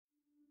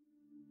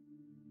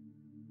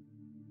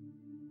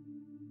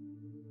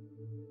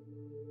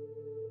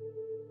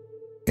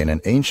In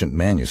an ancient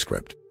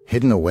manuscript,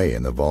 hidden away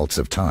in the vaults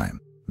of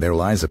time, there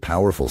lies a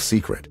powerful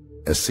secret,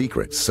 a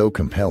secret so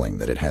compelling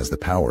that it has the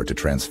power to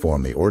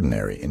transform the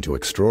ordinary into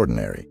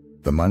extraordinary,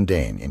 the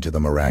mundane into the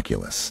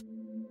miraculous.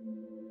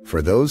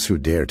 For those who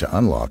dare to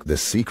unlock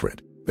this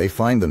secret, they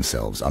find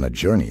themselves on a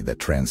journey that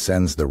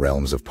transcends the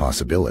realms of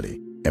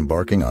possibility,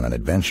 embarking on an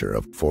adventure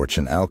of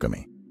fortune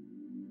alchemy.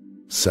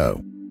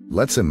 So,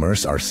 let's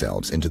immerse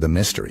ourselves into the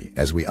mystery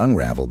as we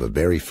unravel the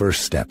very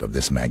first step of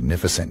this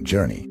magnificent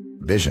journey,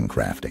 vision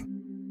crafting.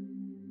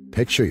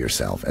 Picture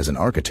yourself as an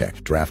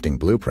architect drafting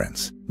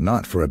blueprints,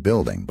 not for a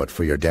building but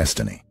for your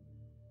destiny.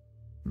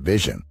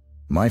 Vision,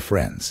 my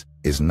friends,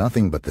 is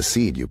nothing but the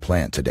seed you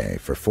plant today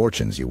for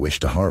fortunes you wish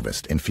to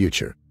harvest in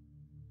future.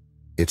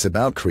 It's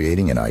about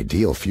creating an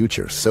ideal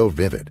future so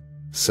vivid,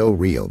 so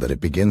real that it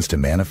begins to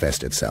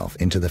manifest itself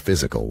into the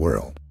physical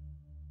world.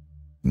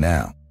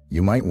 Now,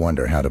 you might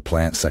wonder how to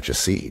plant such a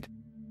seed.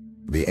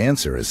 The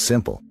answer is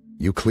simple: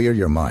 you clear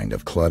your mind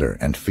of clutter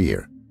and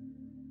fear.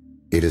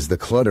 It is the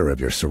clutter of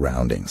your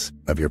surroundings,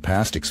 of your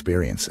past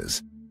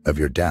experiences, of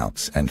your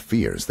doubts and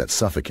fears that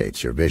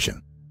suffocates your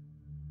vision.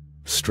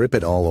 Strip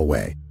it all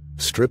away,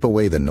 strip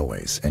away the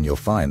noise, and you'll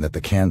find that the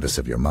canvas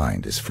of your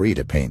mind is free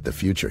to paint the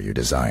future you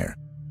desire.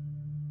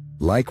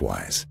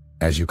 Likewise,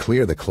 as you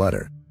clear the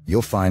clutter,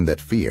 you'll find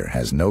that fear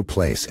has no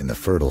place in the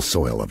fertile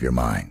soil of your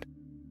mind.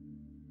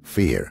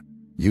 Fear,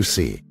 you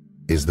see,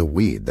 is the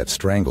weed that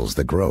strangles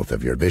the growth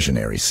of your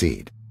visionary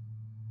seed.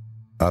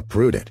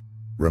 Uproot it,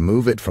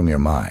 remove it from your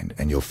mind,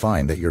 and you'll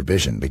find that your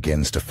vision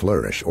begins to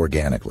flourish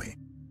organically.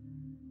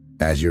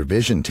 As your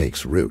vision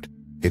takes root,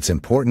 it's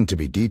important to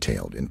be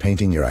detailed in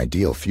painting your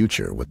ideal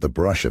future with the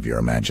brush of your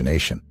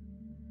imagination.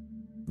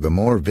 The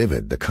more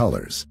vivid the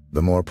colors,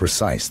 the more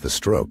precise the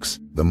strokes,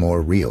 the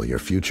more real your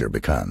future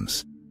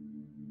becomes.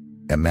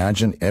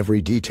 Imagine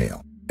every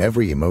detail,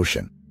 every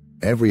emotion,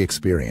 every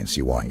experience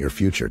you want your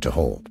future to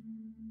hold.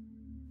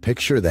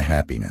 Picture the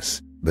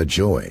happiness, the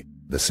joy,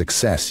 the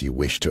success you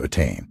wish to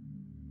attain.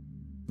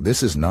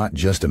 This is not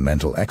just a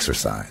mental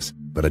exercise,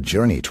 but a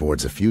journey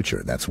towards a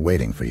future that's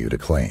waiting for you to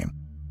claim.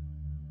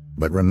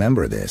 But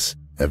remember this: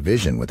 a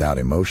vision without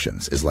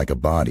emotions is like a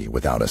body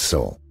without a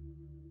soul.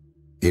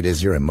 It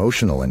is your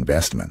emotional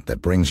investment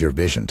that brings your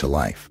vision to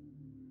life.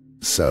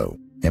 So,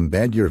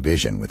 embed your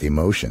vision with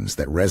emotions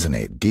that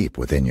resonate deep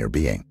within your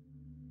being.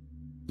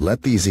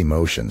 Let these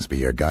emotions be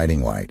your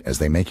guiding light as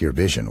they make your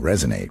vision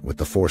resonate with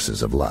the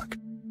forces of luck.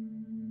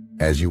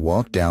 As you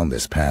walk down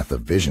this path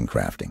of vision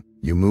crafting,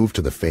 you move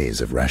to the phase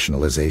of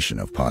rationalization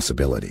of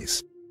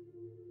possibilities.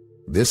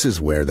 This is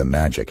where the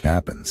magic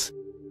happens.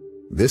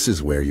 This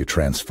is where you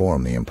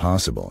transform the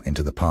impossible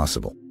into the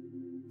possible.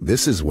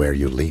 This is where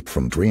you leap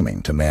from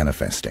dreaming to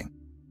manifesting.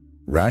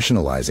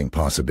 Rationalizing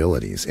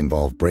possibilities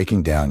involve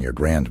breaking down your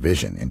grand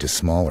vision into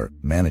smaller,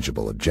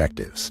 manageable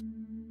objectives.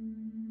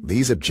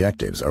 These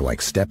objectives are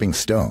like stepping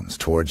stones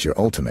towards your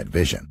ultimate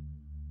vision.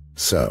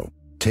 So,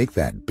 take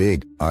that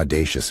big,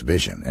 audacious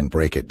vision and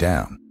break it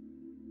down.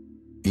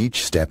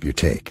 Each step you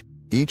take,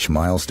 each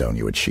milestone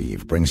you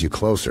achieve brings you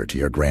closer to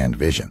your grand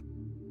vision.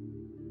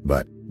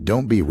 But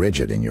don't be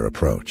rigid in your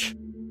approach.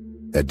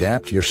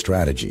 Adapt your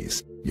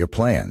strategies, your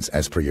plans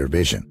as per your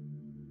vision.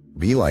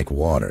 Be like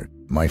water,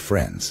 my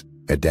friends.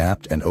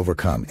 Adapt and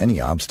overcome any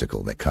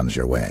obstacle that comes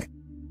your way.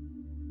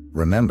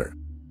 Remember,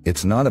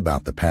 it's not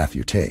about the path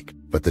you take,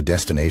 but the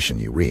destination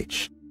you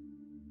reach.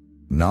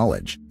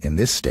 Knowledge, in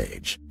this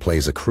stage,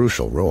 plays a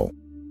crucial role.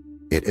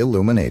 It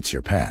illuminates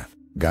your path,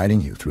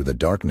 guiding you through the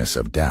darkness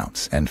of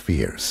doubts and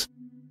fears.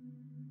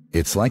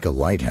 It's like a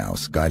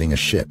lighthouse guiding a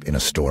ship in a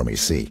stormy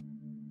sea.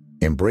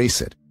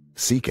 Embrace it,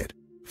 seek it,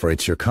 for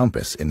it's your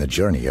compass in the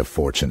journey of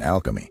fortune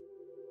alchemy.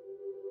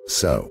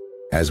 So,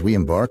 as we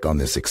embark on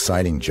this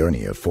exciting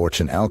journey of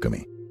fortune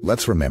alchemy,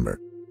 let's remember,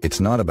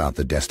 it's not about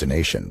the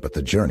destination but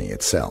the journey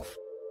itself.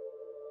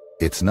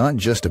 It's not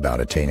just about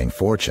attaining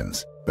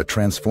fortunes, but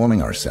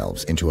transforming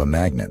ourselves into a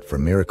magnet for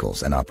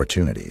miracles and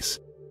opportunities.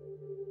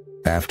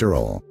 After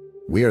all,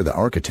 we are the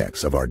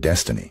architects of our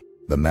destiny,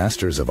 the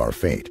masters of our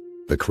fate,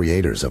 the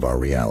creators of our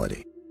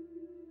reality.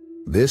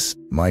 This,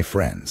 my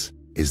friends,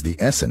 is the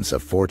essence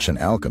of fortune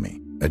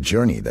alchemy, a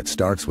journey that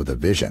starts with a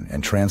vision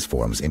and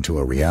transforms into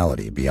a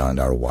reality beyond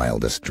our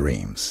wildest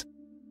dreams.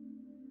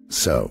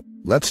 So,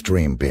 let's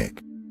dream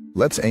big.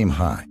 Let's aim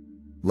high.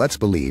 Let's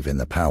believe in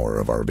the power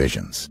of our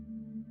visions.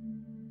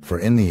 For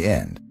in the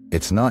end,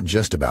 it's not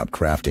just about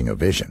crafting a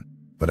vision,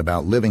 but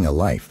about living a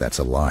life that's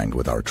aligned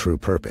with our true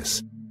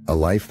purpose, a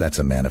life that's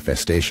a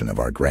manifestation of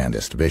our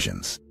grandest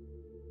visions.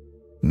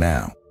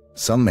 Now,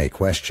 some may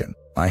question,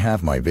 I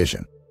have my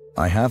vision,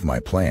 I have my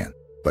plan,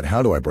 but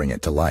how do I bring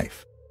it to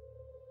life?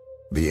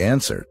 The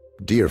answer,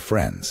 dear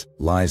friends,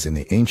 lies in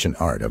the ancient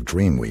art of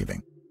dream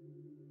weaving.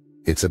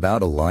 It's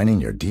about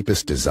aligning your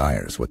deepest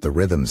desires with the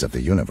rhythms of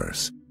the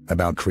universe,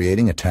 about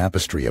creating a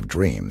tapestry of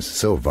dreams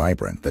so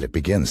vibrant that it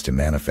begins to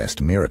manifest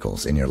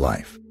miracles in your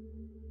life.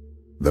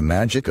 The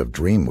magic of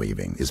dream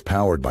weaving is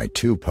powered by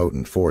two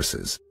potent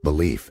forces,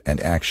 belief and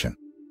action.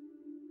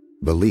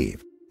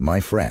 Believe,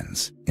 my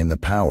friends, in the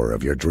power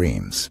of your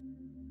dreams.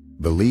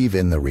 Believe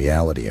in the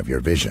reality of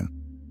your vision.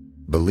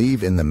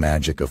 Believe in the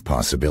magic of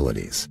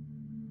possibilities.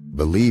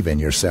 Believe in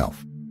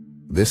yourself.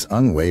 This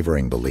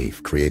unwavering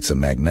belief creates a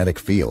magnetic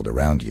field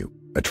around you,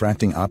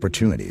 attracting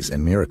opportunities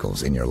and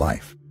miracles in your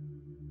life.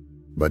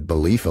 But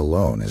belief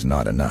alone is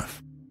not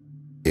enough.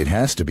 It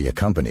has to be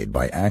accompanied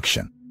by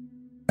action.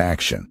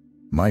 Action,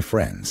 my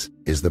friends,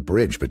 is the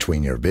bridge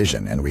between your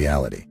vision and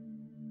reality.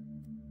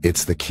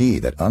 It's the key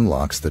that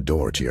unlocks the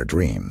door to your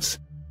dreams.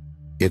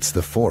 It's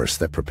the force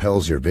that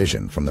propels your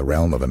vision from the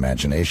realm of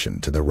imagination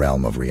to the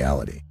realm of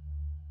reality.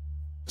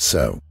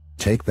 So,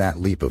 take that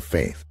leap of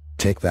faith,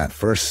 take that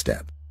first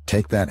step,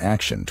 take that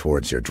action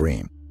towards your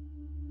dream.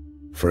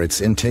 For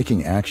it's in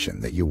taking action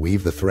that you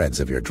weave the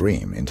threads of your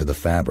dream into the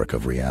fabric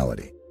of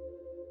reality.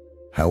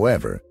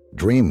 However,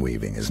 dream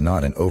weaving is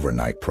not an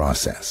overnight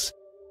process.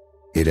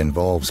 It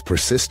involves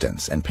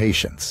persistence and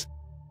patience.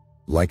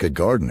 Like a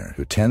gardener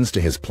who tends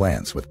to his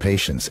plants with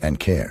patience and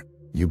care,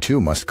 you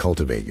too must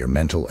cultivate your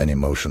mental and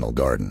emotional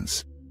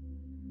gardens.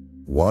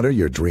 Water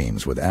your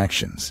dreams with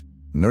actions,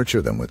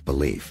 nurture them with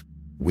belief,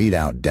 weed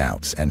out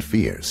doubts and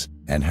fears,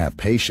 and have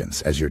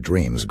patience as your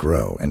dreams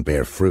grow and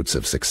bear fruits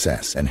of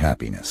success and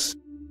happiness.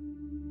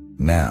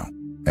 Now,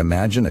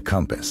 imagine a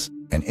compass,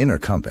 an inner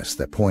compass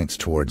that points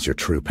towards your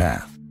true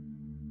path.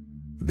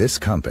 This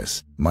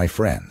compass, my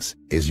friends,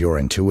 is your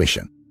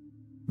intuition.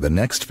 The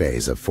next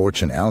phase of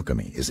Fortune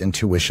Alchemy is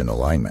intuition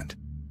alignment.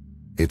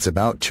 It's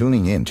about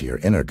tuning into your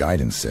inner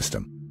guidance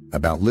system,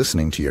 about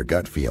listening to your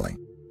gut feeling,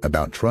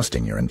 about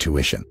trusting your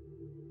intuition.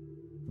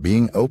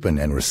 Being open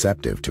and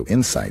receptive to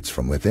insights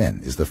from within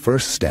is the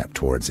first step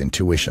towards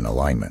intuition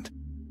alignment.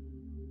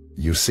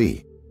 You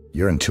see,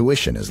 your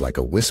intuition is like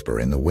a whisper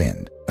in the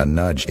wind, a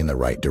nudge in the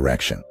right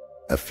direction,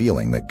 a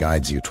feeling that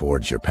guides you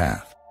towards your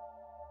path.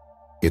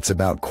 It's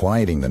about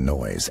quieting the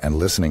noise and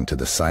listening to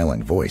the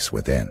silent voice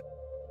within.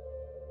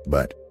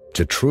 But,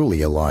 to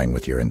truly align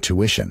with your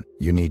intuition,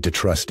 you need to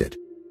trust it.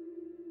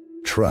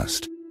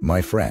 Trust,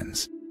 my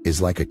friends,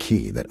 is like a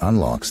key that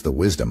unlocks the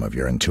wisdom of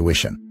your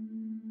intuition.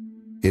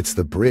 It's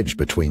the bridge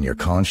between your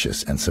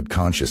conscious and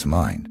subconscious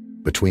mind,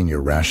 between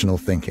your rational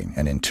thinking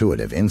and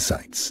intuitive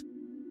insights.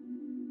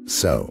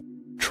 So,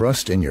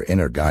 trust in your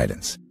inner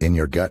guidance, in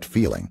your gut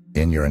feeling,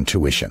 in your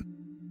intuition.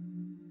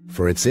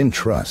 For it's in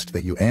trust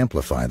that you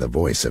amplify the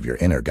voice of your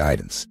inner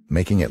guidance,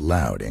 making it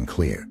loud and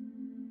clear.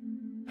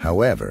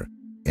 However,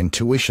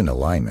 intuition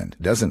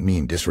alignment doesn't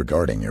mean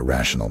disregarding your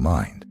rational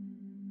mind.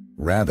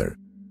 Rather,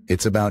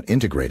 it's about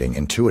integrating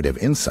intuitive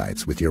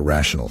insights with your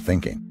rational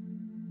thinking.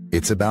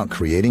 It's about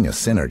creating a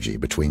synergy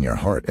between your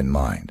heart and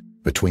mind,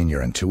 between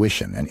your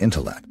intuition and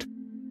intellect.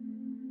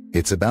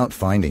 It's about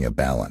finding a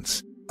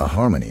balance, a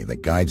harmony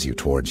that guides you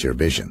towards your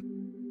vision.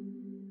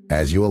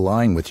 As you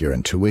align with your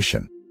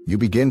intuition, you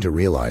begin to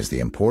realize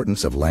the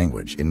importance of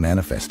language in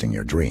manifesting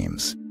your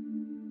dreams.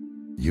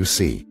 You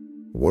see,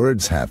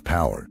 words have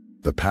power,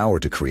 the power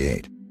to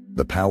create,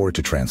 the power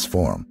to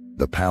transform,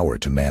 the power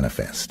to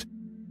manifest.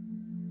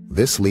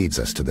 This leads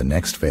us to the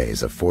next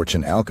phase of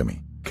Fortune Alchemy,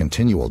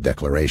 continual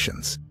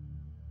declarations.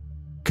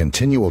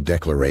 Continual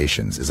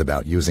declarations is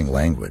about using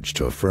language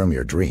to affirm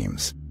your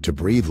dreams, to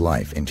breathe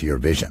life into your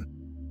vision.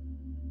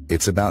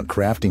 It's about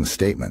crafting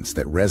statements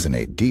that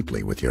resonate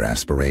deeply with your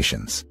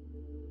aspirations.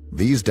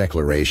 These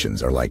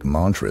declarations are like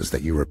mantras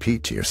that you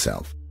repeat to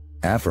yourself,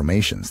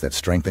 affirmations that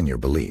strengthen your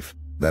belief,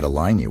 that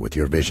align you with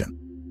your vision.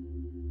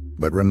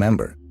 But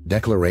remember,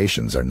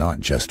 declarations are not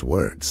just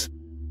words.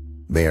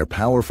 They are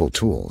powerful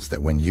tools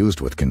that, when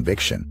used with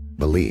conviction,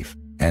 belief,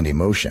 and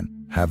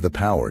emotion, have the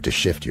power to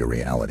shift your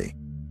reality.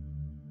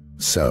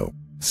 So,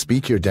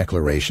 speak your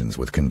declarations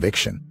with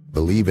conviction,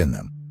 believe in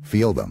them,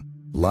 feel them,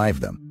 live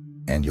them,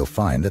 and you'll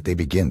find that they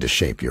begin to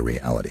shape your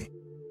reality.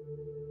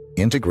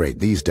 Integrate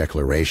these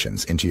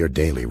declarations into your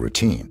daily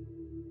routine.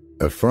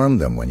 Affirm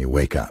them when you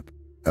wake up.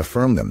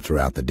 Affirm them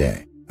throughout the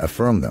day.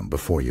 Affirm them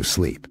before you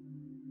sleep.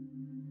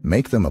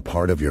 Make them a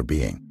part of your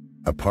being,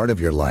 a part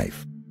of your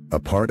life, a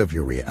part of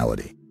your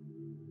reality.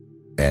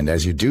 And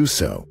as you do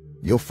so,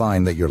 you'll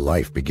find that your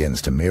life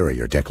begins to mirror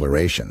your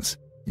declarations.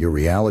 Your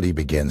reality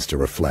begins to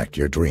reflect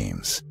your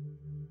dreams.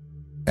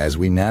 As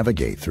we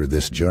navigate through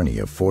this journey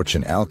of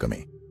Fortune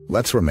Alchemy,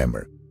 let's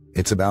remember,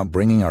 it's about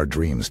bringing our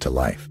dreams to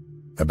life,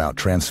 about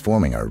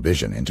transforming our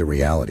vision into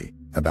reality,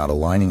 about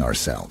aligning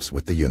ourselves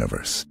with the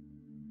universe.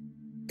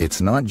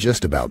 It's not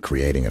just about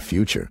creating a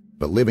future,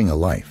 but living a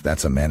life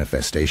that's a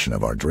manifestation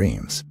of our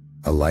dreams,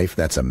 a life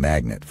that's a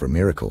magnet for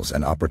miracles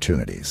and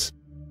opportunities.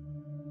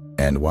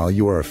 And while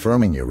you are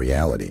affirming your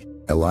reality,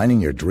 aligning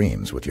your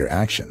dreams with your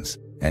actions,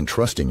 and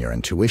trusting your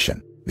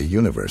intuition, the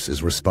universe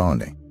is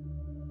responding.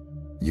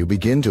 You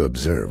begin to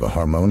observe a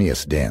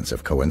harmonious dance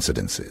of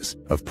coincidences,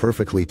 of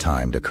perfectly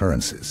timed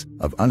occurrences,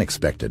 of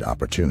unexpected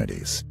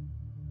opportunities.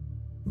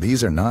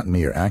 These are not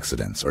mere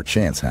accidents or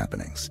chance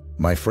happenings,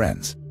 my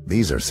friends,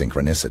 these are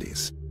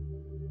synchronicities.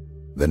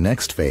 The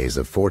next phase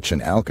of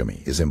Fortune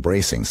Alchemy is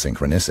embracing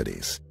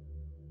synchronicities.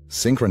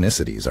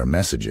 Synchronicities are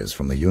messages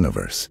from the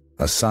universe,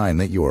 a sign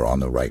that you are on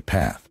the right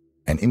path,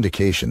 an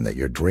indication that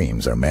your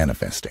dreams are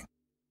manifesting.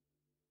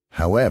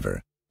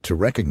 However, To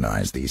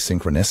recognize these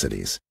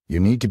synchronicities, you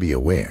need to be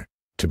aware,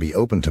 to be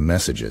open to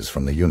messages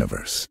from the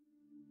universe.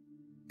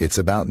 It's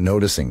about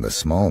noticing the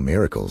small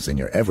miracles in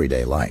your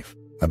everyday life,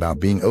 about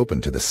being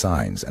open to the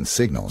signs and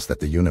signals that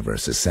the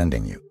universe is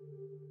sending you.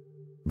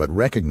 But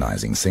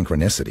recognizing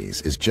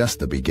synchronicities is just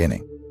the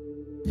beginning.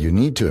 You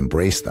need to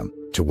embrace them,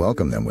 to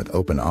welcome them with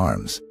open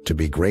arms, to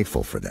be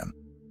grateful for them.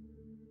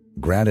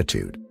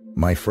 Gratitude,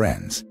 my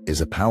friends,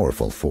 is a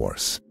powerful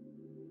force.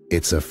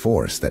 It's a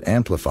force that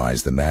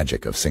amplifies the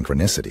magic of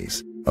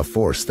synchronicities, a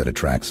force that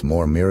attracts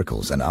more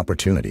miracles and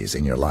opportunities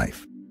in your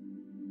life.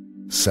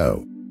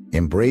 So,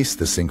 embrace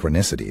the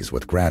synchronicities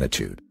with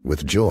gratitude,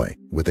 with joy,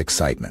 with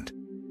excitement.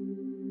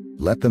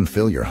 Let them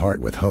fill your heart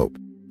with hope.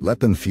 Let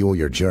them fuel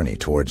your journey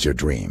towards your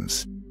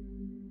dreams.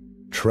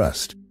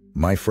 Trust,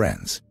 my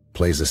friends,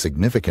 plays a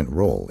significant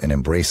role in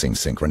embracing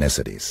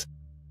synchronicities.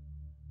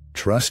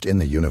 Trust in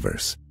the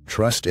universe,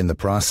 trust in the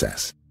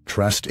process,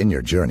 trust in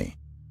your journey.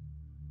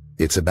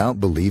 It's about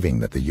believing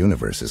that the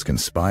universe is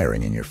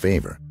conspiring in your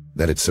favor,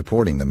 that it's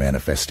supporting the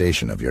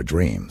manifestation of your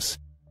dreams.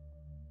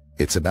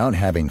 It's about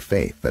having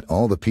faith that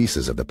all the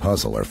pieces of the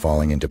puzzle are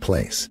falling into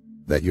place,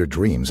 that your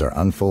dreams are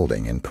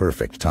unfolding in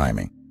perfect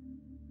timing.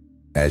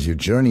 As you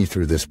journey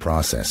through this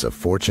process of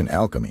fortune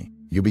alchemy,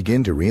 you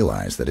begin to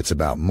realize that it's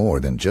about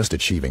more than just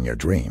achieving your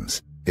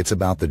dreams. It's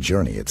about the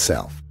journey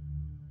itself.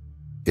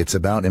 It's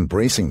about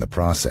embracing the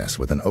process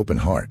with an open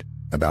heart,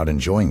 about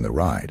enjoying the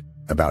ride,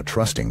 about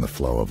trusting the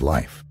flow of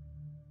life.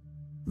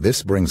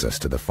 This brings us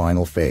to the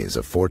final phase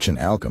of fortune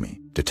alchemy,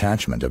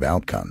 detachment of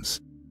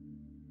outcomes.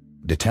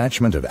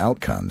 Detachment of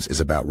outcomes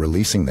is about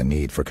releasing the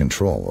need for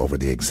control over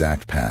the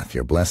exact path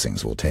your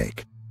blessings will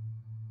take.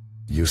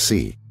 You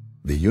see,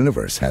 the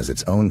universe has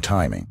its own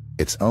timing,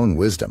 its own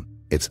wisdom,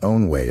 its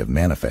own way of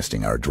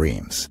manifesting our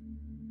dreams.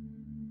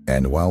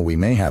 And while we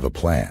may have a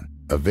plan,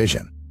 a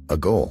vision, a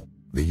goal,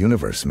 the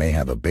universe may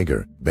have a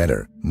bigger,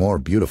 better, more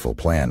beautiful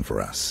plan for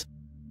us.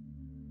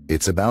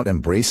 It's about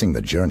embracing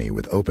the journey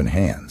with open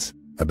hands,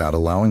 about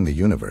allowing the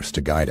universe to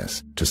guide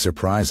us, to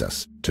surprise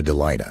us, to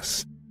delight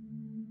us.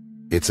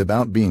 It's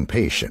about being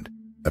patient,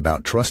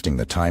 about trusting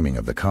the timing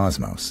of the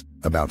cosmos,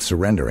 about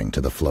surrendering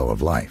to the flow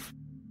of life.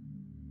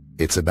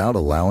 It's about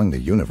allowing the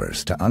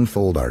universe to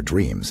unfold our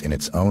dreams in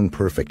its own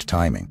perfect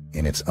timing,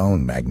 in its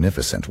own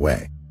magnificent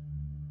way.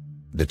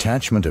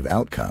 Detachment of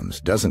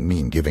outcomes doesn't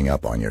mean giving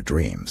up on your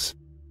dreams.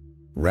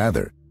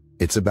 Rather,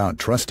 it's about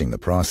trusting the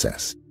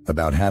process,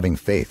 about having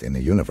faith in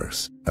the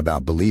universe,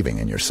 about believing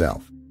in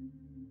yourself.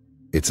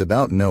 It's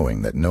about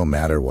knowing that no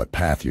matter what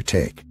path you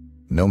take,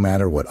 no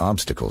matter what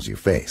obstacles you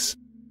face,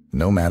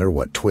 no matter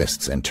what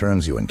twists and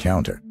turns you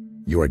encounter,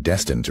 you are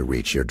destined to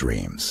reach your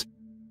dreams.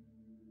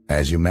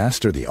 As you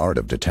master the art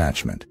of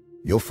detachment,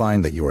 you'll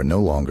find that you are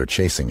no longer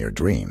chasing your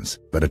dreams,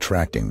 but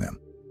attracting them.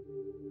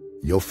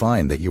 You'll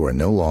find that you are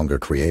no longer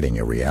creating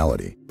your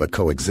reality, but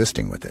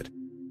coexisting with it.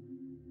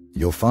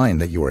 You'll find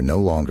that you are no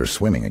longer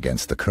swimming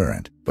against the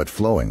current, but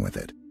flowing with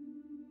it.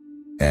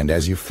 And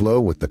as you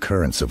flow with the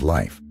currents of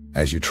life,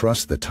 as you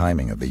trust the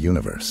timing of the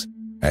universe,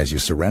 as you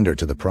surrender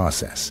to the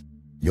process,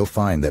 you'll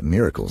find that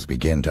miracles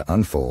begin to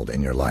unfold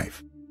in your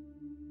life.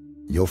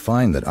 You'll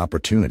find that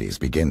opportunities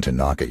begin to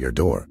knock at your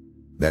door,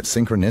 that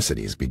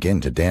synchronicities begin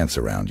to dance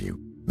around you,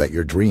 that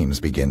your dreams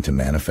begin to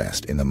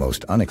manifest in the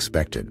most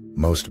unexpected,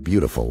 most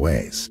beautiful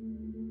ways.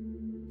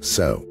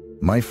 So,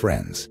 my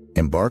friends,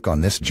 embark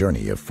on this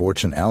journey of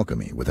fortune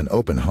alchemy with an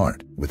open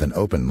heart, with an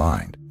open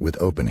mind,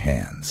 with open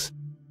hands.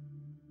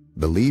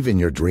 Believe in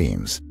your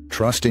dreams,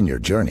 trust in your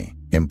journey,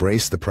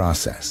 embrace the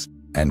process,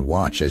 and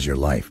watch as your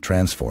life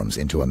transforms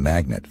into a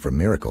magnet for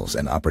miracles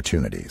and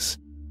opportunities.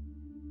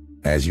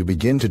 As you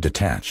begin to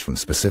detach from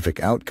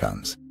specific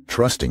outcomes,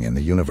 trusting in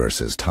the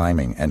universe's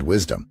timing and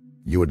wisdom,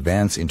 you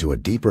advance into a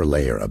deeper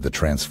layer of the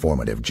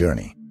transformative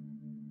journey.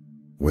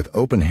 With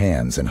open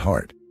hands and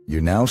heart,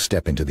 you now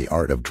step into the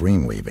art of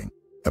dream weaving,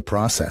 a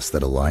process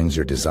that aligns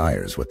your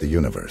desires with the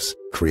universe,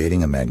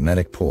 creating a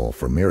magnetic pull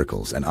for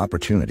miracles and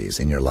opportunities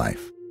in your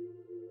life.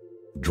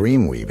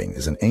 Dream weaving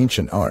is an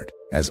ancient art,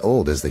 as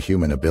old as the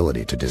human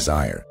ability to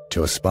desire,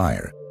 to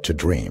aspire, to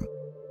dream.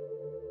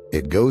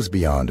 It goes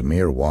beyond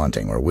mere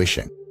wanting or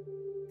wishing.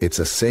 It's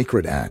a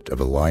sacred act of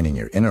aligning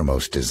your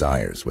innermost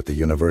desires with the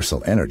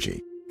universal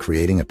energy,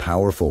 creating a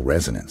powerful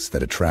resonance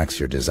that attracts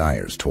your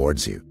desires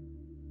towards you.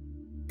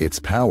 It's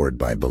powered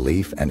by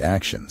belief and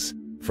actions,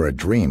 for a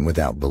dream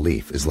without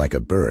belief is like a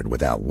bird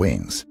without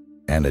wings,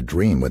 and a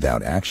dream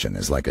without action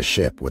is like a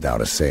ship without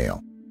a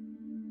sail.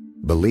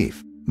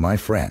 Belief, my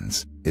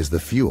friends, is the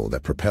fuel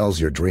that propels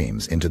your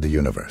dreams into the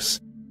universe.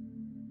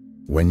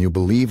 When you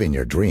believe in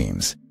your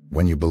dreams,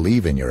 when you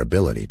believe in your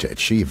ability to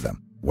achieve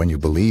them, when you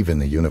believe in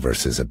the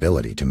universe's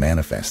ability to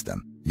manifest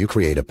them, you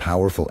create a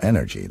powerful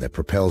energy that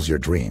propels your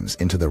dreams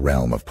into the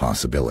realm of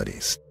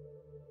possibilities.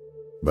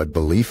 But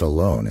belief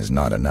alone is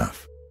not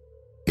enough.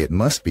 It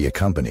must be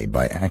accompanied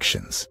by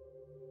actions.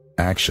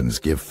 Actions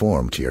give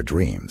form to your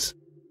dreams.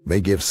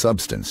 They give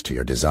substance to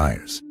your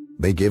desires.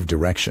 They give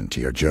direction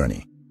to your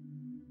journey.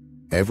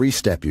 Every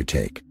step you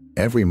take,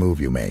 every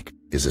move you make,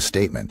 is a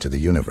statement to the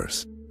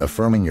universe,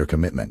 affirming your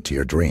commitment to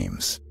your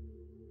dreams.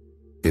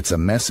 It's a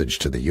message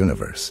to the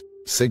universe,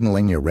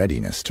 signaling your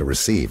readiness to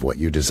receive what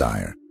you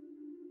desire.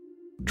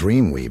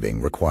 Dream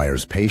weaving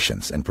requires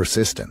patience and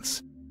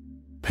persistence.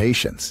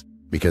 Patience,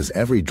 because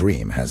every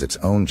dream has its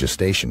own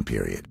gestation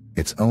period,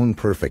 its own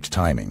perfect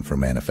timing for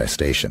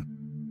manifestation.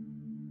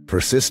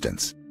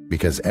 Persistence,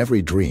 because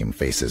every dream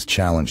faces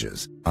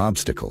challenges,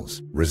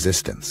 obstacles,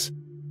 resistance.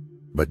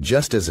 But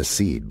just as a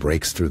seed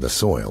breaks through the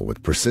soil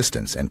with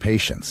persistence and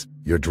patience,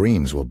 your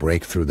dreams will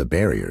break through the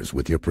barriers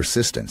with your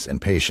persistence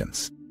and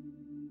patience.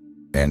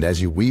 And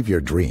as you weave your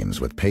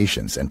dreams with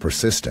patience and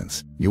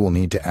persistence, you will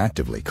need to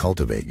actively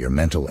cultivate your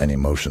mental and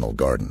emotional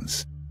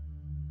gardens.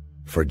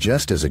 For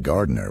just as a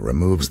gardener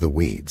removes the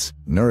weeds,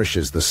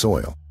 nourishes the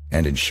soil,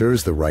 and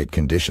ensures the right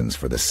conditions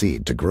for the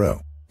seed to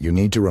grow, you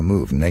need to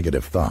remove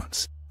negative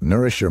thoughts,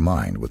 nourish your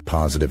mind with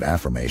positive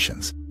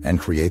affirmations, and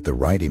create the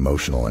right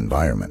emotional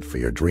environment for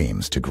your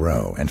dreams to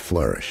grow and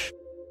flourish.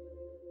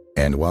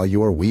 And while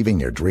you are weaving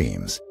your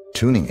dreams,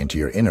 tuning into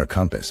your inner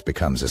compass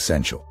becomes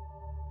essential.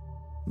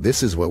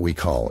 This is what we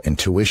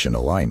intuition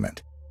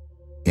alignment.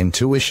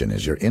 Intuition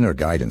is your inner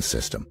guidance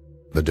system,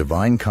 the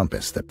divine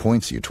compass that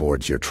points you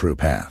towards your true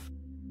path.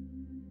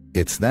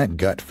 It's that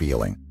gut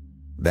feeling,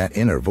 that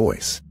inner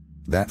voice,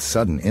 that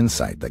sudden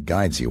insight that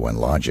guides you when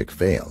logic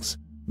fails,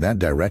 that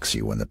directs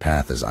you when the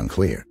path is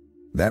unclear,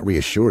 that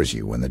reassures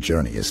you when the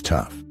journey is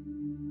tough.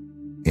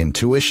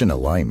 Intuition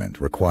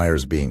alignment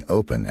requires being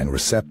open and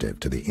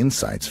receptive to the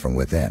insights from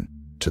within,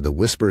 to the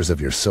whispers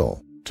of your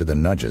soul, to the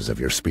nudges of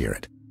your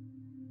spirit.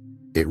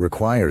 It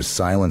requires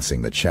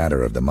silencing the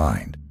chatter of the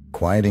mind,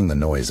 quieting the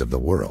noise of the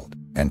world,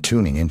 and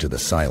tuning into the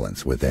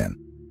silence within.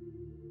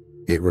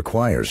 It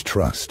requires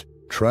trust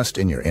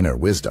in your inner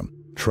wisdom,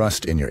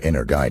 trust in your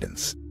inner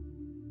guidance.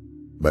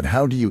 But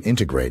how do you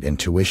integrate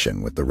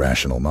intuition with the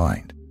rational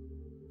mind?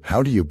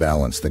 How do you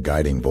balance the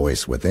guiding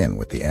voice within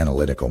with the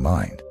analytical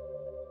mind?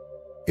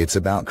 It's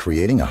about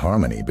creating a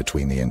harmony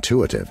between the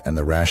intuitive and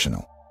the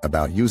rational,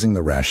 about using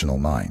the rational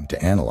mind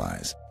to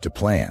analyze, to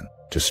plan,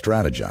 to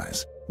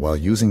strategize, while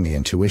using the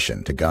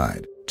intuition to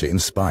guide, to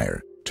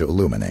inspire, to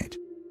illuminate.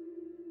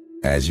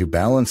 As you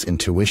balance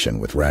intuition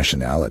with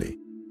rationality,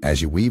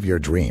 as you weave your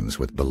dreams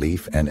with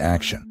belief and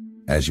action,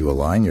 as you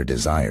align your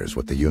desires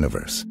with the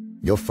universe,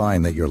 you'll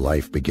find that your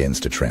life begins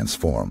to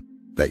transform,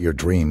 that your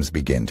dreams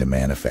begin to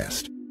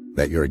manifest,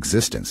 that your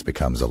existence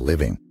becomes a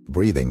living,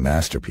 breathing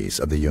masterpiece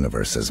of the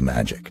universe's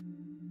magic.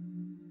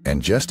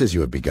 And just as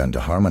you have begun to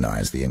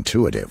harmonize the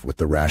intuitive with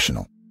the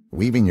rational,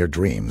 weaving your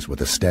dreams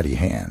with a steady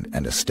hand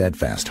and a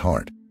steadfast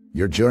heart,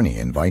 your journey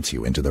invites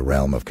you into the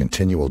realm of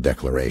continual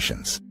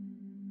declarations.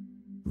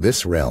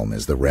 This realm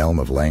is the realm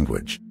of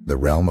language, the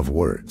realm of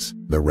words,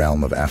 the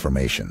realm of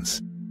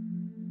affirmations.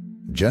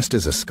 Just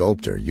as a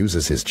sculptor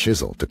uses his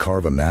chisel to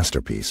carve a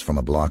masterpiece from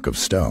a block of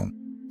stone,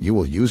 you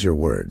will use your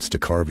words to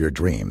carve your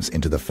dreams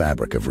into the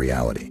fabric of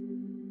reality.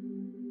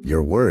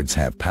 Your words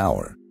have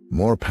power,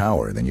 more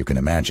power than you can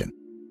imagine.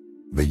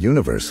 The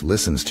universe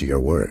listens to your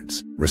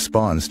words,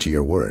 responds to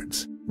your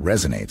words,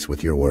 resonates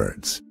with your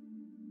words.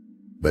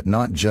 But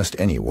not just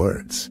any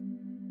words.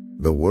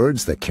 The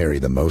words that carry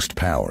the most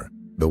power,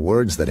 the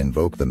words that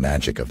invoke the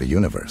magic of the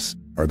universe,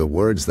 are the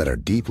words that are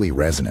deeply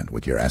resonant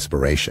with your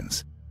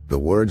aspirations, the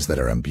words that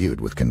are imbued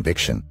with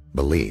conviction,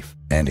 belief,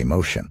 and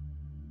emotion.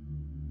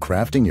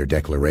 Crafting your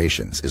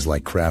declarations is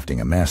like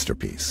crafting a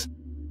masterpiece.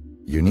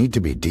 You need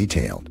to be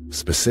detailed,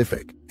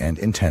 specific, and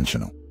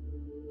intentional.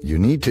 You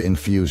need to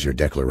infuse your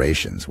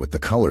declarations with the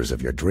colors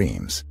of your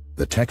dreams,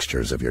 the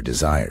textures of your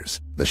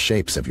desires, the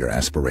shapes of your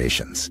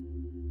aspirations.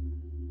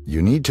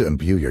 You need to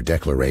imbue your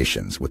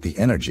declarations with the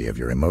energy of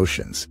your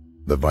emotions,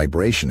 the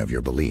vibration of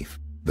your belief,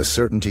 the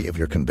certainty of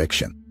your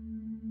conviction.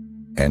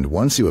 And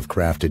once you have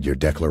crafted your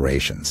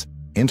declarations,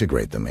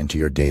 integrate them into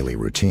your daily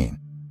routine.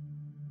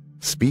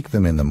 Speak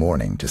them in the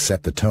morning to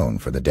set the tone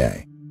for the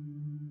day.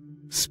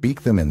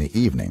 Speak them in the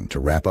evening to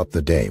wrap up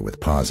the day with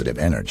positive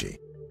energy.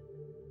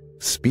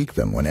 Speak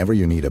them whenever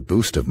you need a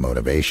boost of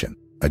motivation,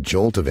 a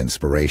jolt of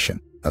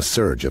inspiration, a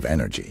surge of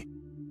energy.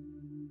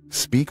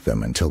 Speak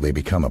them until they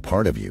become a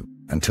part of you,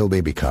 until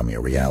they become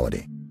your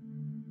reality.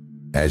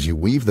 As you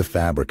weave the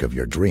fabric of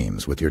your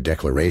dreams with your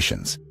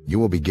declarations, you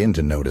will begin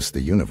to notice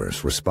the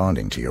universe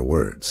responding to your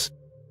words.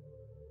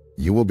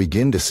 You will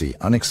begin to see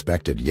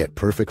unexpected yet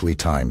perfectly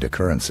timed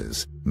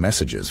occurrences,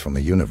 messages from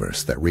the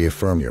universe that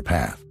reaffirm your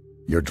path,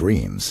 your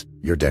dreams,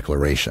 your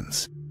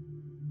declarations.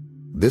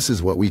 This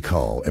is what we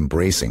call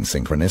embracing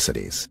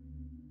synchronicities.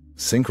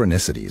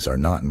 Synchronicities are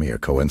not mere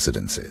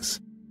coincidences.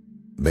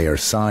 They are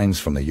signs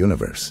from the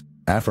universe,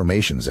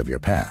 affirmations of your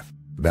path,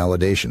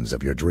 validations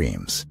of your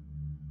dreams.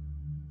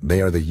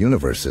 They are the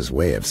universe's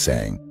way of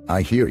saying,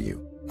 I hear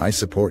you, I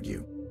support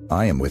you,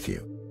 I am with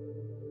you.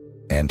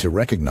 And to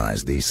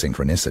recognize these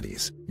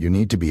synchronicities, you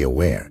need to be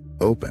aware,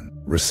 open,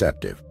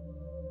 receptive.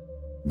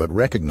 But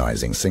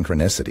recognizing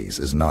synchronicities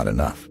is not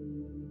enough.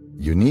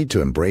 You need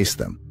to embrace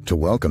them, to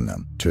welcome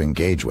them, to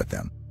engage with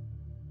them.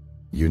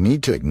 You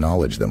need to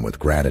acknowledge them with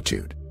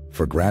gratitude,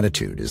 for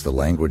gratitude is the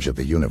language of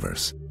the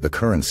universe, the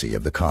currency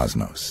of the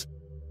cosmos.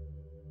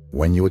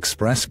 When you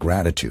express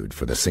gratitude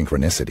for the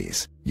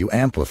synchronicities, you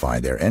amplify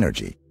their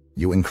energy,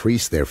 you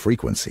increase their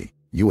frequency,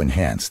 you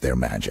enhance their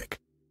magic.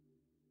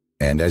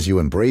 And as you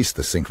embrace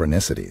the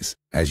synchronicities,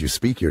 as you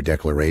speak your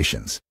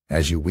declarations,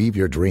 as you weave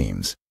your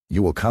dreams,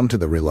 you will come to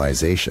the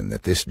realization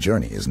that this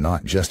journey is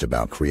not just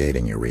about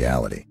creating your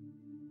reality.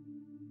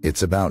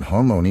 It's about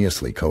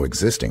harmoniously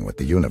coexisting with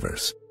the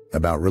universe,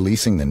 about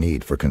releasing the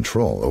need for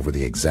control over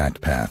the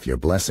exact path your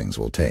blessings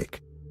will take.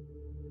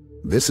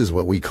 This is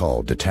what we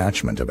call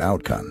detachment of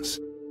outcomes.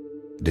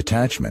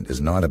 Detachment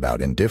is not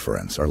about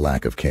indifference or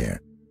lack of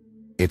care.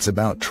 It's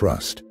about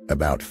trust,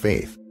 about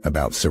faith,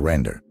 about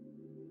surrender.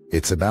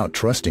 It's about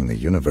trusting the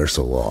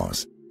universal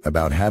laws,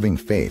 about having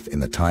faith in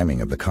the timing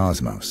of the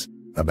cosmos,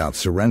 about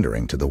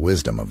surrendering to the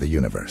wisdom of the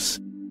universe.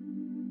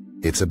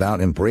 It's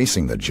about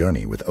embracing the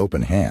journey with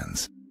open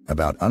hands,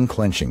 about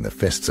unclenching the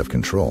fists of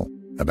control,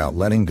 about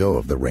letting go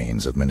of the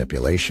reins of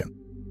manipulation.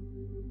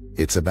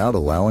 It's about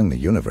allowing the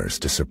universe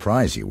to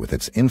surprise you with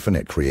its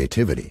infinite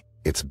creativity,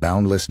 its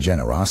boundless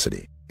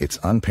generosity, its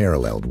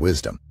unparalleled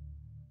wisdom.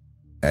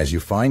 As you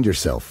find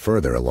yourself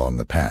further along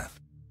the path,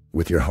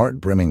 with your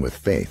heart brimming with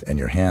faith and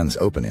your hands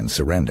open in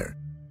surrender,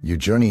 you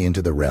journey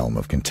into the realm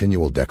of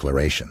continual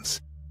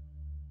declarations.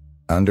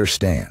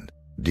 Understand,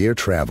 dear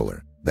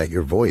traveler, that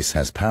your voice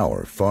has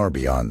power far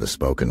beyond the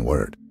spoken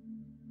word.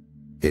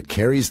 It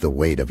carries the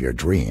weight of your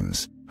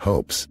dreams,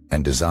 hopes,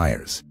 and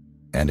desires,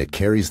 and it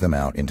carries them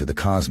out into the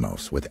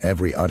cosmos with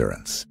every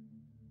utterance.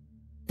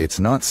 It's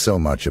not so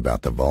much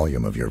about the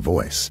volume of your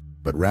voice,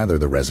 but rather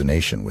the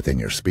resonation within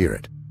your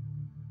spirit.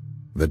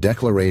 The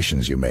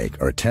declarations you make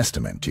are a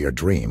testament to your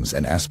dreams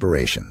and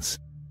aspirations.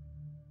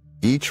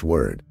 Each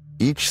word,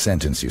 each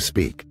sentence you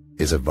speak,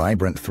 is a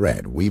vibrant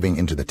thread weaving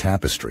into the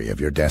tapestry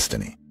of your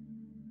destiny.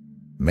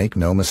 Make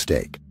no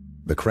mistake,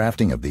 the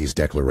crafting of these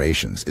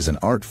declarations is an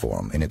art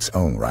form in its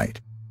own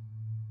right.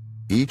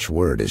 Each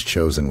word is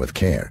chosen with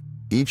care.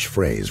 Each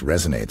phrase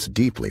resonates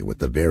deeply with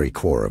the very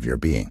core of your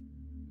being.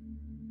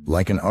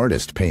 Like an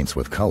artist paints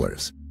with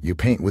colors, you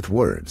paint with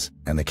words,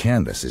 and the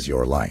canvas is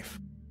your life.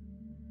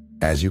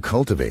 As you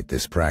cultivate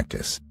this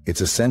practice,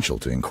 it's essential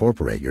to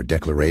incorporate your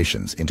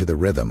declarations into the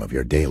rhythm of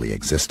your daily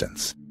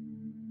existence.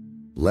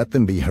 Let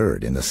them be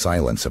heard in the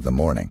silence of the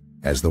morning,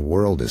 as the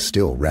world is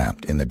still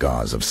wrapped in the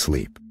gauze of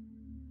sleep.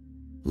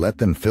 Let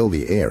them fill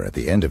the air at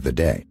the end of the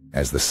day,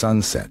 as the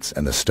sun sets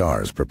and the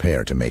stars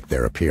prepare to make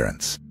their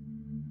appearance.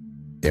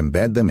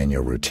 Embed them in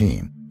your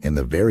routine, in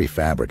the very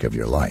fabric of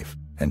your life,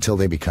 until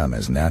they become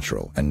as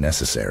natural and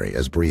necessary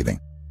as breathing.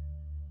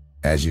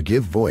 As you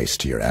give voice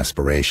to your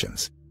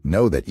aspirations,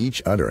 know that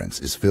each utterance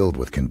is filled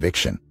with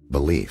conviction,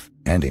 belief,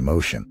 and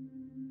emotion.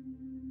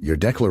 Your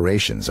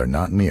declarations are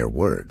not mere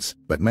words,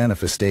 but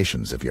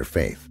manifestations of your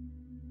faith.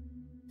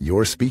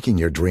 You're speaking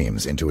your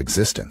dreams into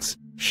existence,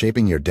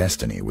 shaping your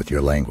destiny with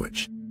your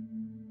language.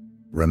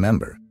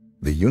 Remember,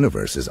 the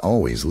universe is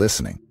always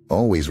listening,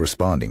 always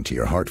responding to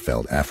your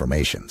heartfelt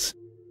affirmations.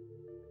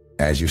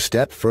 As you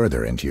step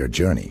further into your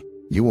journey,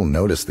 you will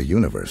notice the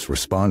universe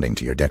responding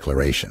to your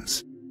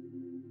declarations.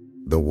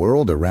 The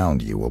world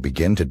around you will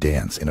begin to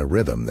dance in a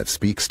rhythm that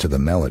speaks to the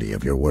melody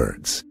of your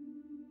words.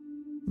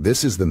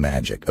 This is the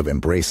magic of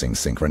embracing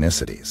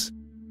synchronicities.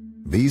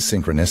 These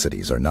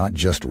synchronicities are not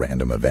just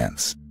random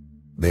events.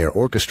 They are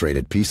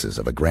orchestrated pieces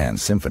of a grand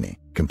symphony,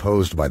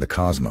 composed by the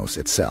cosmos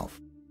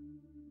itself.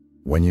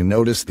 When you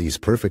notice these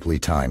perfectly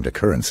timed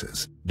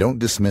occurrences, don't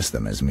dismiss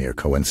them as mere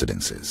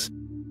coincidences.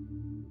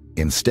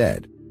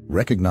 Instead,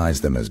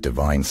 recognize them as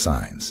divine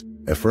signs,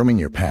 affirming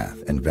your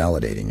path and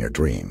validating your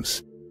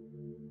dreams.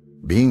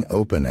 Being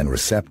open and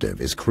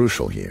receptive is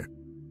crucial here.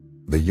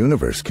 The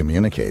universe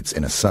communicates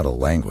in a subtle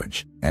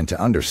language, and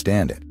to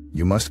understand it,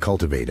 you must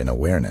cultivate an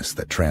awareness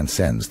that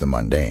transcends the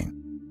mundane.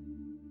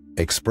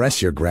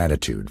 Express your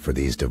gratitude for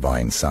these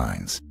divine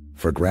signs,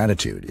 for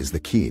gratitude is the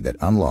key that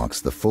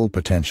unlocks the full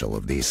potential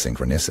of these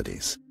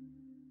synchronicities.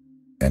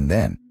 And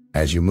then,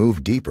 as you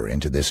move deeper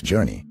into this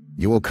journey,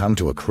 you will come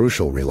to a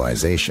crucial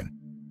realization,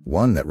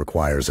 one that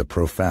requires a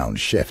profound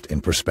shift in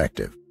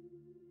perspective.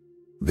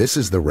 This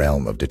is the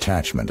realm of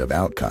detachment of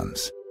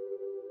outcomes.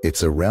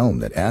 It's a realm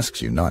that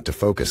asks you not to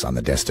focus on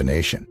the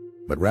destination,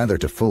 but rather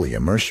to fully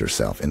immerse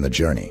yourself in the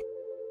journey.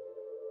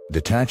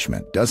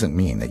 Detachment doesn't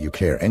mean that you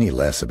care any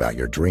less about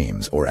your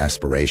dreams or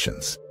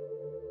aspirations.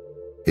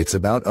 It's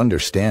about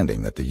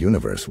understanding that the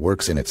universe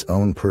works in its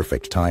own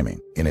perfect timing,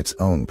 in its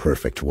own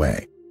perfect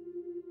way.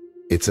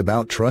 It's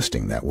about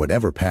trusting that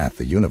whatever path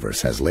the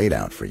universe has laid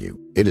out for you,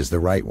 it is the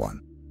right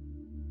one.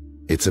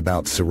 It's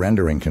about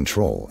surrendering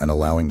control and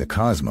allowing the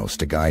cosmos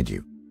to guide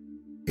you.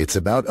 It's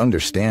about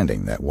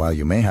understanding that while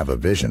you may have a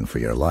vision for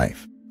your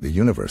life, the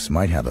universe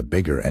might have a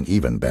bigger and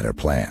even better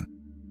plan.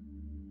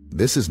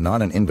 This is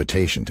not an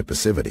invitation to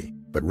passivity,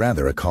 but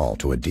rather a call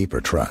to a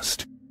deeper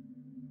trust.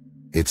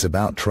 It's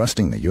about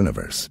trusting the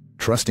universe,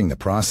 trusting the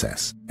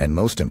process, and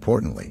most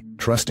importantly,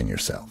 trusting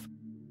yourself.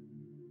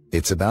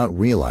 It's about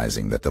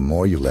realizing that the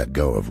more you let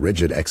go of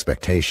rigid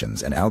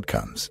expectations and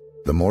outcomes,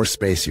 the more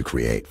space you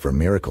create for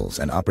miracles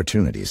and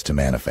opportunities to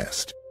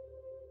manifest.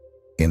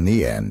 In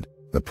the end,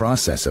 The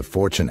process of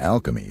fortune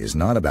alchemy is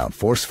not about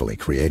forcefully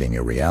creating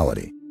a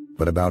reality,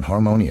 but about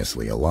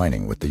harmoniously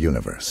aligning with the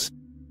universe.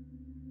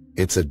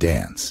 It's a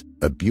dance,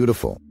 a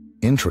beautiful,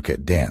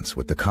 intricate dance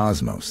with the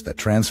cosmos that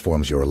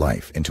transforms your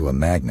life into a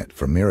magnet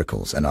for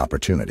miracles and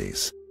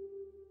opportunities.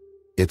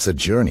 It's a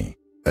journey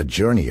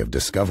of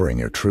discovering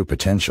your true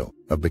potential,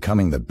 of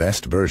becoming the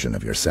best version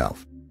of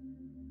yourself.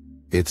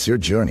 It's your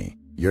journey,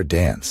 your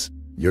dance,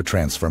 your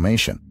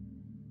transformation.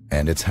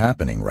 And it's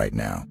happening right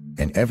now,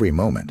 in every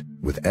moment,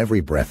 with every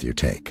breath you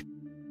take.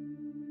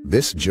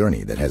 This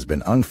journey that has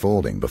been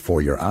unfolding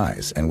before your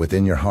eyes and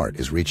within your heart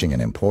is reaching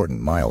an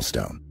important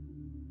milestone.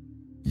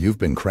 You've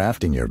been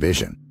crafting your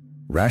vision,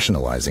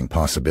 rationalizing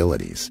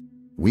possibilities,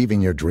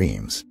 weaving your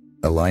dreams,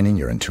 aligning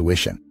your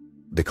intuition,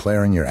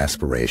 declaring your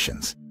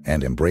aspirations,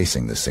 and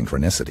embracing the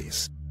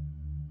synchronicities.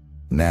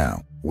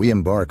 Now, we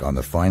embark on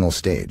the final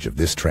stage of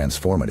this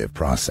transformative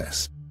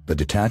process, the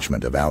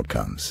detachment of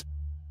outcomes.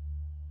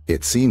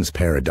 It seems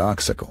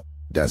paradoxical,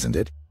 doesn't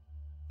it?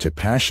 To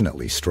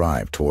passionately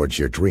strive towards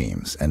your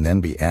dreams and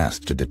then be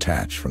asked to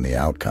detach from the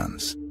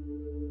outcomes.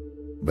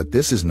 But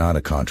this is not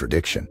a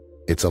contradiction,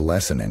 it's a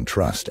lesson in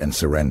trust and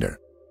surrender.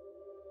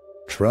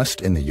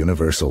 Trust in the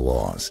universal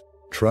laws,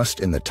 trust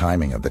in the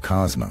timing of the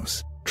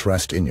cosmos,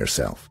 trust in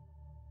yourself.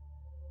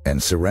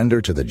 And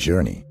surrender to the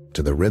journey,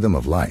 to the rhythm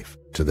of life,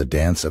 to the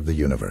dance of the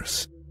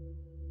universe.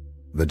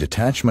 The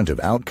detachment of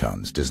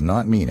outcomes does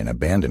not mean an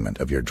abandonment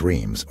of your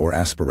dreams or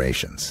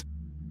aspirations.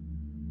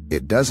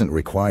 It doesn't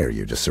require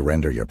you to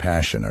surrender your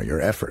passion or your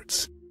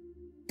efforts.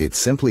 It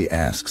simply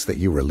asks that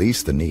you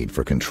release the need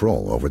for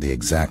control over the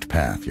exact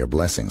path your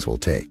blessings will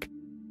take.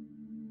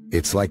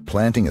 It's like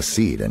planting a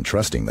seed and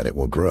trusting that it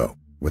will grow,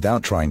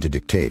 without trying to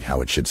dictate how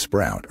it should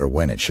sprout or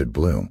when it should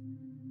bloom.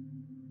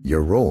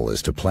 Your role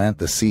is to plant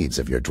the seeds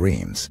of your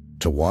dreams,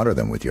 to water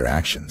them with your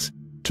actions,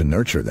 to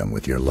nurture them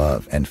with your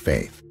love and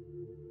faith.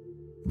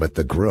 But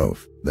the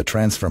growth, the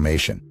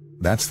transformation,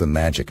 that's the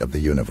magic of the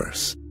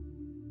universe.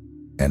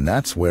 And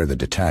that's where the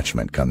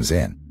detachment comes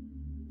in.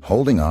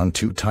 Holding on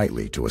too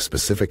tightly to a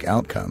specific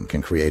outcome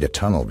can create a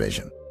tunnel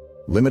vision,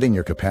 limiting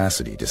your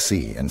capacity to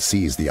see and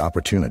seize the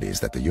opportunities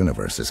that the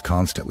universe is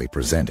constantly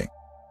presenting.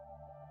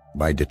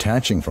 By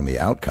detaching from the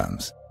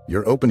outcomes,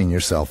 you're opening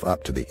yourself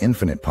up to the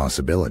infinite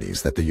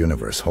possibilities that the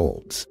universe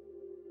holds.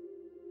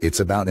 It's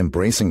about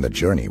embracing the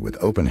journey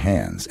with open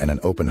hands and an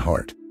open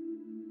heart.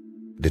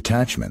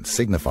 Detachment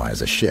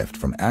signifies a shift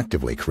from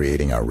actively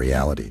creating our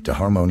reality to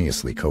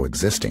harmoniously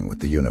coexisting with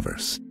the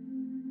universe.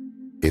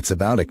 It's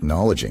about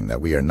acknowledging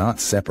that we are not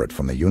separate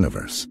from the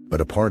universe,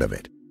 but a part of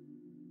it.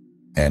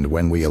 And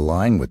when we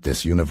align with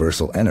this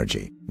universal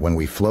energy, when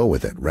we flow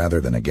with it rather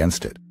than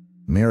against it,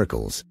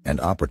 miracles and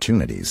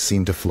opportunities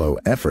seem to flow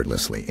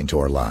effortlessly into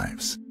our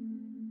lives.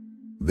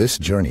 This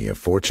journey of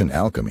fortune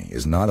alchemy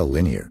is not a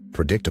linear,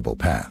 predictable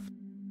path.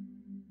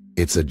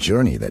 It's a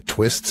journey that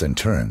twists and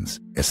turns,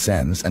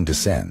 ascends and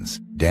descends,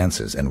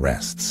 dances and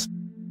rests.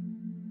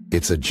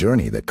 It's a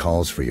journey that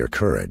calls for your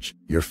courage,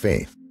 your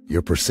faith,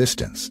 your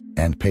persistence,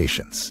 and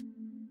patience.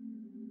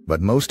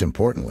 But most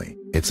importantly,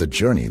 it's a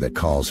journey that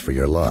calls for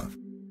your love.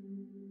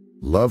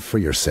 Love for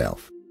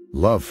yourself,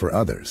 love for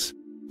others,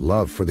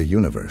 love for the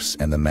universe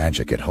and the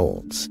magic it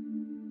holds.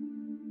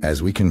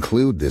 As we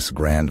conclude this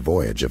grand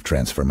voyage of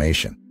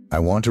transformation, I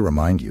want to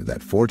remind you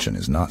that fortune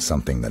is not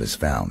something that is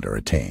found or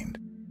attained.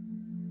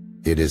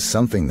 It is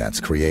something that's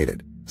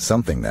created,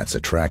 something that's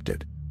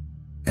attracted.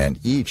 And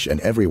each and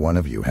every one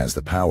of you has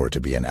the power to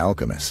be an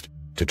alchemist,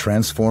 to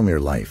transform your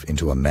life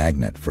into a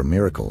magnet for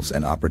miracles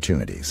and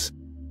opportunities.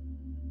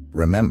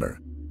 Remember,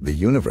 the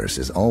universe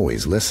is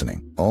always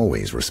listening,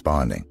 always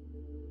responding.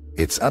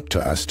 It's up to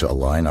us to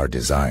align our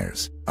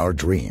desires, our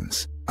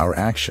dreams, our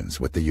actions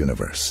with the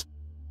universe.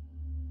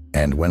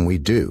 And when we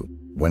do,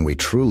 when we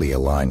truly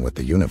align with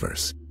the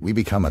universe, we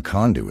become a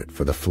conduit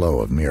for the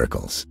flow of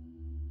miracles.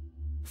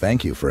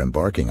 Thank you for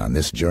embarking on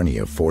this journey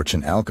of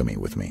fortune alchemy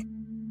with me.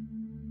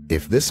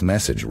 If this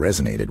message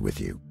resonated with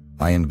you,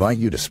 I invite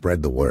you to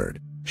spread the word,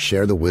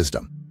 share the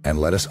wisdom, and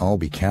let us all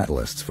be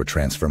catalysts for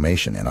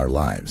transformation in our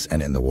lives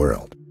and in the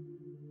world.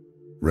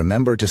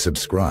 Remember to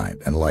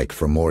subscribe and like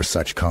for more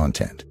such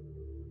content.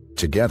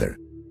 Together,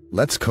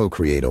 let's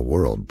co-create a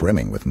world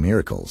brimming with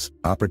miracles,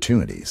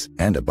 opportunities,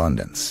 and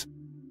abundance.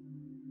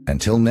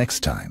 Until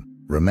next time,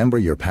 remember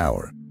your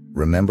power,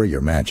 remember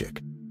your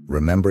magic,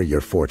 remember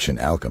your fortune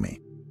alchemy.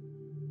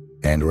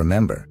 And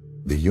remember,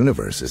 the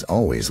universe is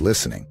always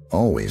listening,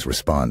 always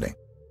responding.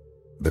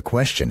 The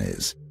question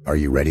is, are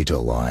you ready to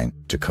align,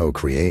 to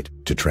co-create,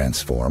 to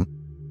transform?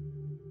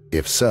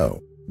 If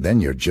so,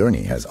 then your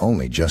journey has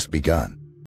only just begun.